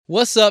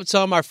What's up to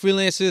all my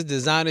freelancers,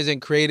 designers,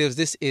 and creatives?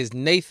 This is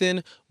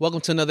Nathan. Welcome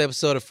to another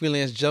episode of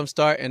Freelance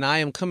Jumpstart, and I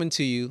am coming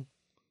to you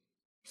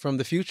from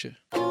the future.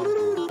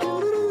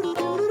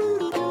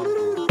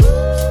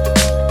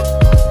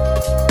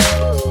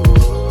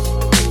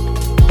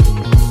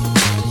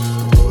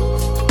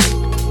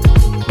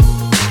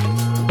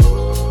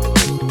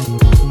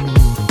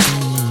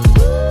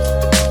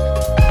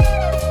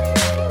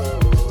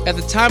 At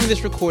the time of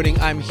this recording,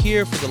 I'm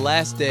here for the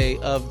last day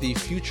of the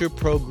Future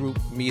Pro Group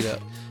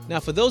Meetup. Now,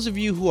 for those of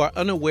you who are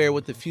unaware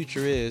what the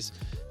Future is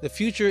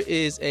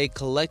a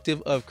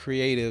collective of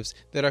creatives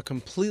that are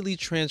completely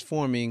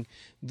transforming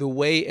the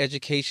way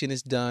education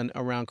is done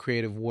around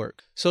creative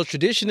work. So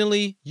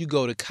traditionally, you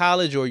go to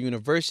college or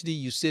university,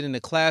 you sit in a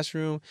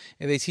classroom,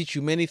 and they teach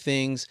you many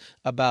things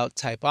about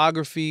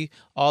typography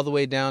all the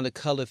way down to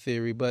color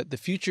theory. But the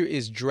Future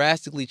is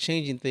drastically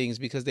changing things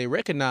because they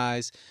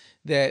recognize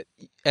that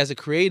as a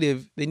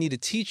creative, they need to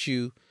teach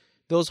you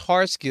those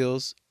hard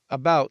skills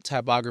about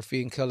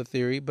typography and color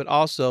theory, but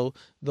also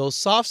those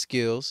soft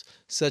skills,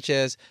 such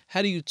as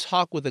how do you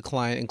talk with a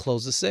client and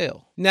close a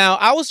sale. Now,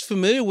 I was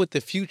familiar with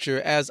the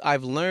Future as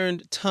I've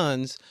learned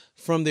tons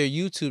from their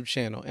YouTube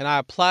channel, and I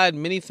applied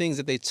many things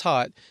that they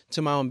taught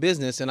to my own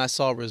business, and I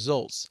saw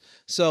results.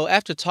 So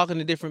after talking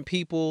to different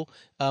people,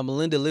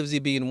 Melinda Livesey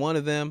being one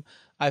of them,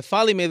 I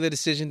finally made the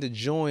decision to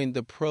join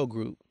the Pro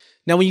Group.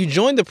 Now, when you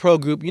join the Pro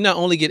Group, you not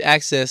only get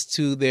access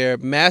to their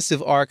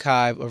massive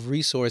archive of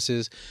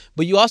resources,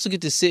 but you also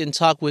get to sit and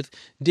talk with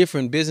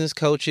different business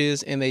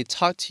coaches, and they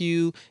talk to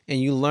you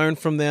and you learn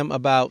from them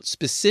about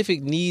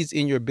specific needs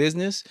in your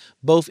business,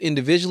 both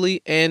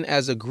individually and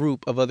as a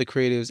group of other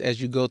creatives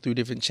as you go through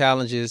different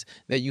challenges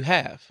that you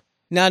have.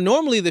 Now,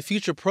 normally the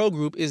Future Pro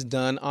Group is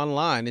done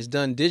online. It's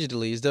done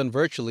digitally. It's done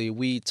virtually.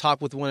 We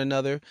talk with one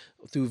another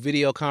through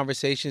video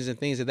conversations and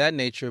things of that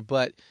nature.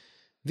 But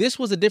this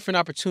was a different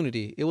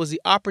opportunity. It was the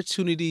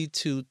opportunity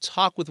to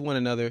talk with one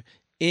another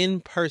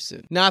in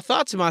person. Now, I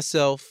thought to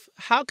myself,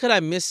 how could I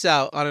miss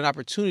out on an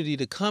opportunity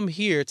to come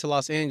here to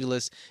Los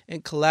Angeles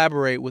and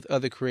collaborate with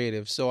other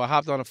creatives? So I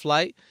hopped on a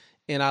flight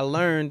and I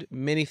learned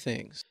many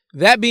things.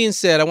 That being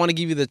said, I want to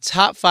give you the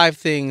top 5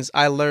 things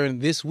I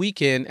learned this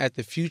weekend at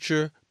the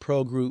Future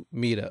Pro Group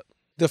Meetup.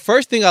 The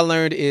first thing I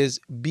learned is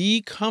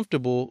be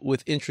comfortable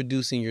with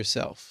introducing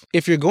yourself.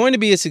 If you're going to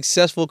be a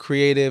successful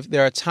creative,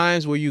 there are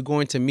times where you're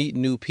going to meet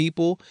new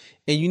people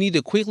and you need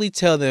to quickly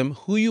tell them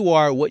who you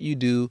are, what you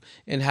do,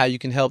 and how you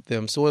can help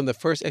them. So one of the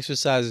first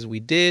exercises we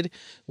did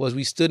was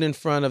we stood in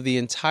front of the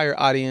entire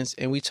audience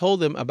and we told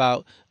them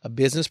about a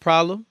business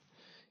problem,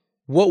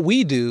 what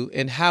we do,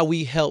 and how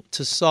we help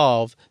to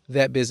solve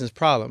that business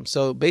problem.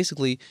 So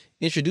basically,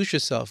 introduce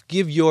yourself,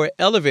 give your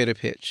elevator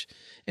pitch.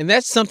 And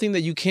that's something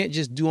that you can't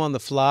just do on the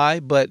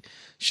fly, but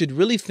should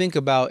really think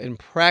about and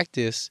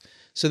practice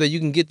so that you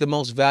can get the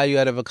most value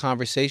out of a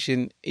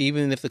conversation,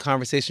 even if the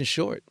conversation's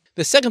short.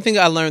 The second thing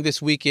I learned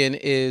this weekend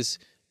is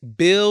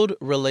build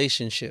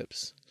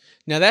relationships.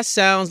 Now, that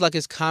sounds like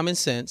it's common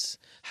sense.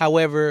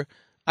 However,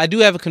 I do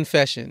have a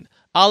confession.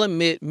 I'll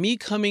admit, me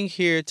coming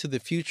here to the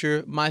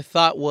Future, my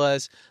thought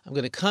was, I'm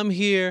going to come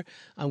here,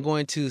 I'm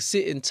going to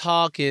sit and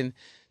talk to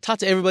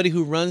everybody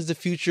who runs the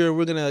Future.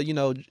 We're going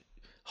to,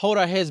 hold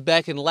our heads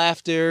back in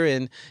laughter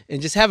and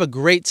just have a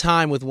great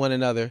time with one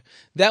another.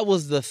 That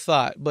was the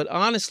thought. But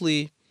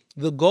honestly,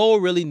 the goal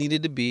really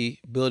needed to be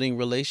building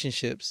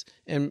relationships.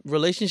 And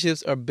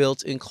relationships are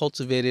built and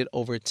cultivated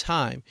over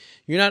time.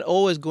 You're not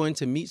always going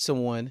to meet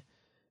someone,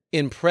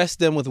 impress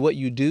them with what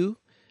you do,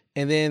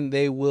 and then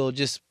they will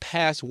just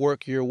pass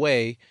work your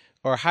way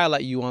or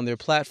highlight you on their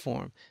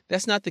platform.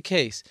 That's not the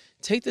case.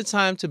 Take the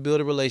time to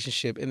build a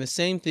relationship, and the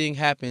same thing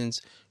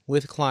happens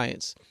with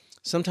clients.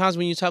 Sometimes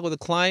when you talk with a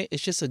client,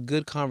 it's just a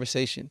good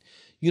conversation.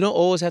 You don't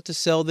always have to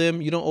sell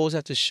them. You don't always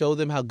have to show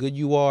them how good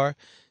you are.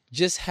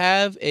 Just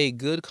have a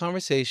good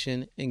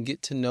conversation and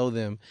get to know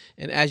them.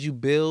 And as you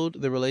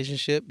build the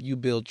relationship, you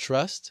build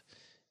trust.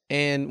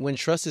 And when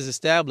trust is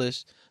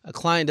established, a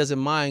client doesn't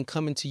mind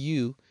coming to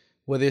you,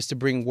 whether it's to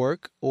bring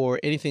work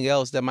or anything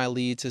else that might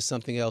lead to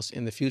something else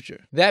in the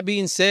future. That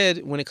being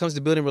said, when it comes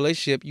to building a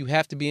relationship, you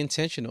have to be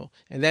intentional.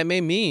 And that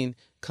may mean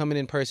coming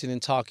in person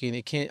and talking.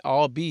 It can't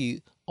all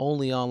be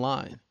only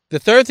online. The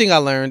third thing I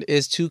learned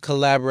is to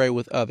collaborate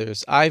with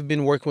others. I've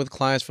been working with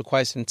clients for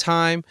quite some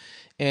time,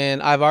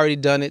 and I've already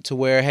done it to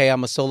where, hey,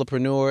 I'm a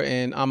solopreneur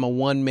and I'm a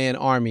one-man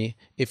army,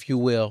 if you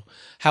will.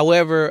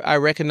 However, I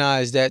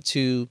recognize that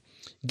to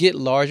get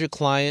larger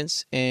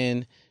clients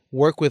and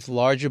work with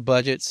larger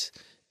budgets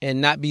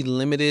and not be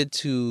limited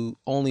to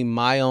only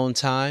my own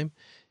time,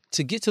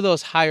 to get to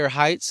those higher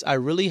heights, I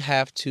really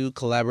have to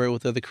collaborate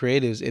with other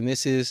creatives. And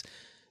this is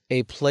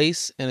a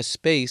place and a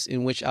space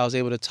in which I was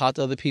able to talk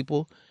to other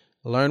people,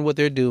 learn what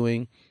they're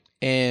doing,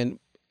 and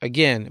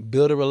again,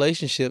 build a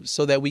relationship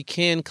so that we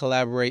can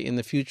collaborate in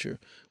the future.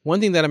 One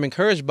thing that I'm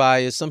encouraged by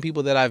is some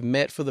people that I've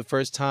met for the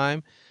first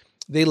time,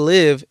 they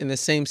live in the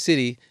same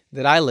city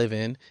that I live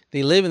in.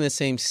 They live in the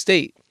same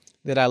state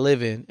that I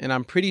live in. And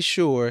I'm pretty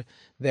sure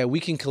that we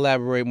can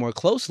collaborate more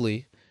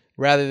closely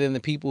rather than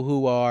the people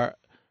who are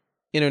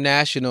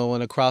international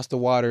and across the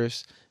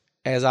waters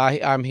as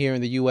I'm here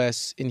in the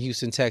U.S. in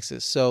Houston,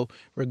 Texas. So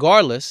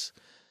regardless,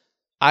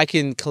 I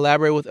can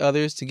collaborate with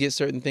others to get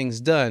certain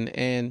things done.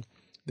 And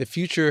the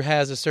Futur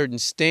has a certain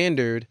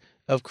standard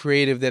of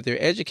creative that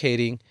they're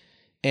educating.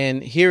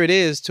 And here it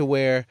is to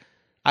where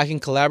I can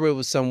collaborate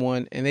with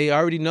someone and they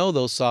already know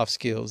those soft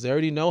skills. They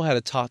already know how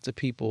to talk to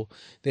people.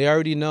 They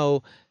already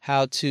know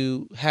how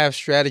to have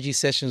strategy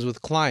sessions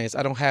with clients.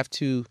 I don't have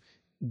to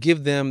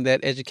give them that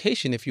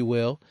education, if you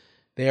will.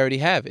 They already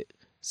have it.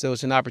 So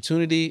it's an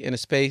opportunity and a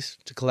space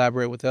to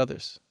collaborate with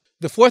others.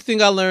 The fourth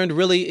thing I learned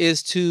really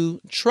is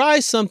to try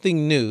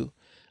something new.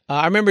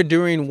 I remember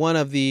during one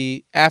of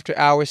the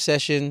after-hour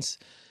sessions,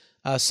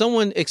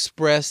 someone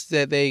expressed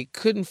that they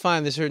couldn't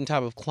find the certain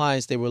type of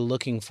clients they were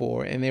looking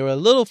for, and they were a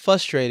little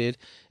frustrated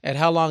at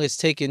how long it's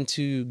taken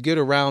to get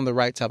around the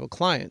right type of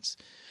clients.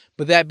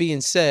 But that being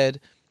said,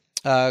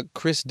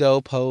 Chris Doe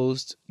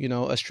posed,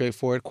 a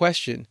straightforward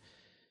question.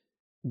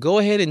 Go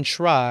ahead and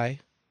try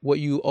what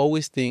you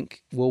always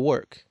think will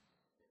work.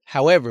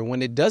 However,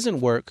 when it doesn't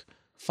work,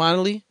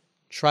 finally,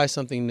 try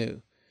something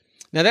new.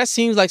 Now, that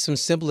seems like some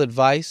simple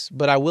advice,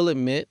 but I will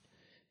admit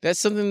that's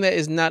something that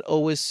is not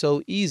always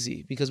so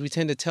easy because we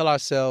tend to tell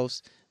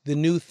ourselves the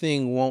new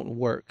thing won't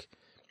work.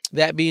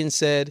 That being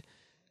said,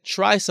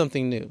 try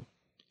something new.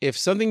 If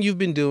something you've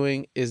been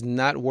doing is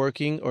not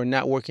working or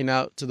not working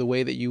out to the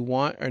way that you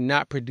want or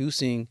not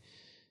producing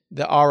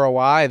the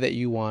ROI that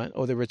you want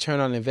or the return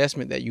on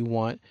investment that you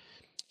want,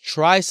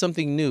 try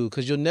something new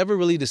because you'll never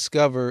really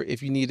discover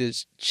if you need to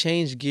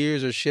change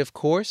gears or shift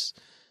course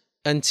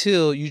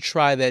until you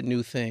try that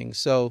new thing.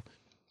 So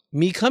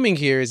me coming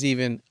here is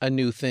even a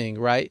new thing,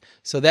 right?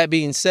 So that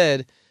being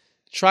said,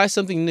 try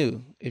something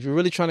new. If you're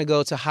really trying to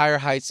go to higher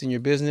heights in your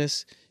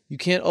business, you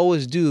can't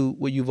always do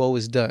what you've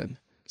always done.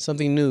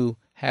 Something new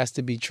has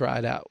to be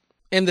tried out.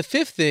 And the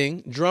fifth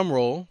thing, drum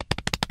roll,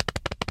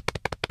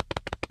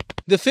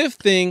 the fifth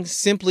thing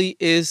simply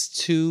is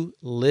to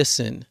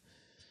listen.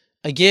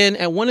 Again,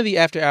 at one of the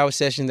after-hour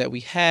sessions that we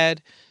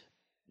had,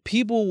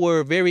 people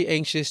were very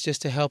anxious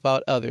just to help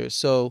out others.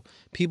 So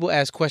people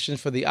asked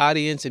questions for the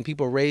audience and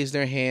people raised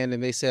their hand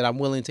and they said, I'm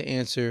willing to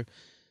answer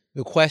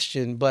the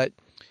question. But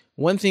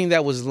one thing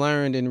that was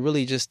learned and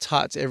really just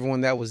taught to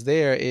everyone that was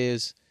there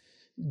is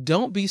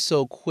don't be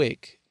so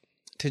quick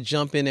to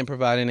jump in and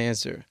provide an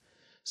answer.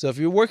 So if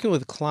you're working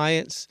with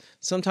clients,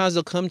 sometimes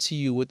they'll come to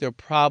you with their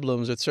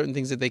problems or certain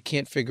things that they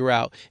can't figure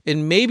out.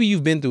 And maybe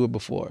you've been through it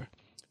before.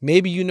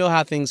 Maybe you know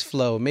how things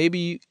flow.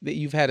 Maybe that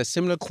you've had a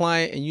similar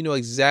client and you know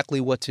exactly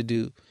what to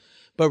do.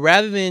 But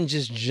rather than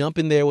just jump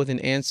in there with an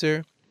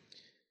answer,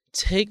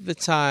 take the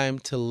time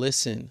to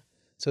listen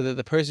so that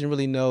the person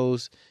really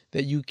knows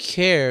that you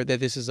care that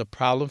this is a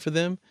problem for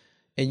them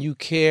and you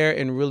care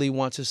and really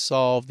want to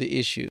solve the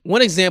issue.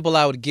 One example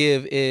I would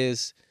give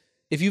is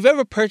if you've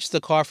ever purchased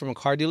a car from a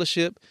car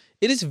dealership,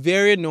 it is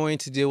very annoying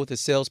to deal with a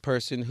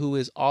salesperson who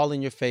is all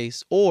in your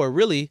face or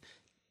really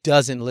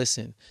doesn't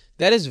listen.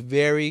 That is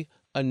very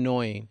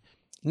annoying.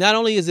 Not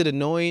only is it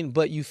annoying,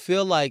 but you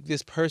feel like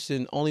this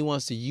person only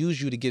wants to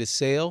use you to get a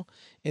sale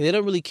and they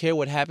don't really care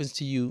what happens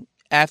to you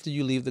after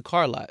you leave the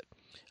car lot.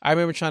 I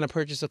remember trying to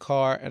purchase a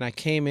car and I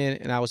came in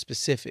and I was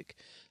specific.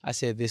 I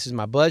said, this is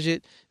my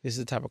budget. This is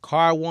the type of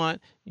car I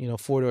want,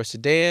 4-door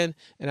sedan.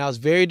 And I was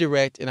very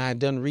direct and I had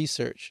done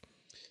research.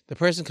 The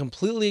person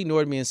completely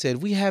ignored me and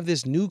said, we have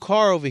this new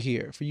car over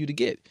here for you to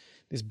get,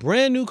 this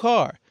brand new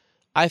car.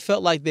 I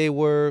felt like they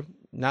were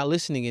not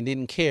listening and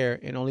didn't care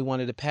and only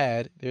wanted to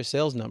pad their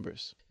sales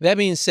numbers. That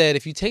being said,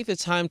 if you take the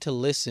time to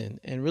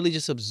listen and really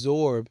just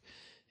absorb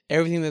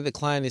everything that the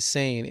client is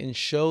saying and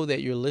show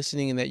that you're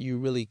listening and that you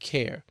really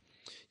care,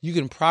 you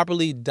can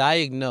properly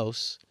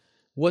diagnose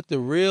what the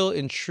real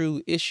and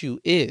true issue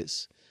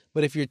is.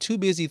 But if you're too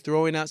busy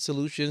throwing out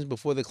solutions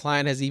before the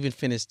client has even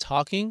finished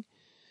talking,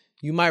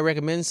 you might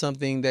recommend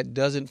something that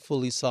doesn't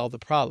fully solve the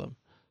problem.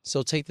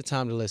 So take the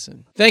time to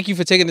listen. Thank you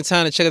for taking the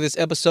time to check out this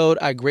episode.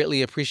 I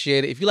greatly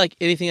appreciate it. If you like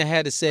anything I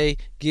had to say,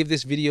 give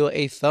this video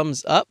a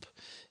thumbs up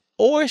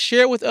or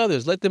share it with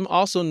others. Let them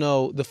also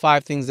know the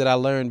 5 things that I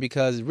learned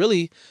because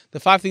really the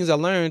 5 things I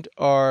learned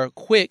are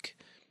quick,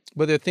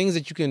 but they're things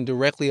that you can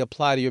directly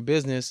apply to your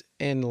business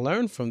and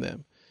learn from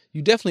them.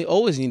 You definitely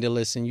always need to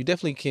listen. You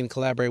definitely can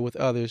collaborate with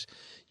others.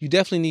 You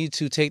definitely need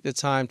to take the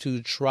time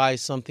to try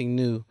something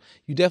new.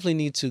 You definitely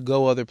need to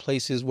go other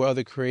places where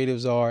other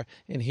creatives are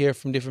and hear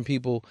from different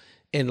people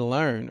and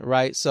learn,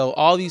 right? So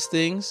all these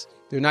things,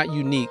 they're not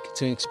unique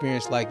to an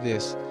experience like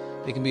this.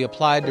 They can be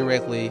applied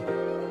directly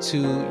to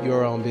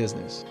your own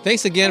business.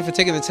 Thanks again for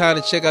taking the time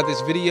to check out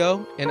this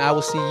video, and I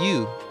will see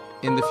you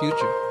in the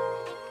future.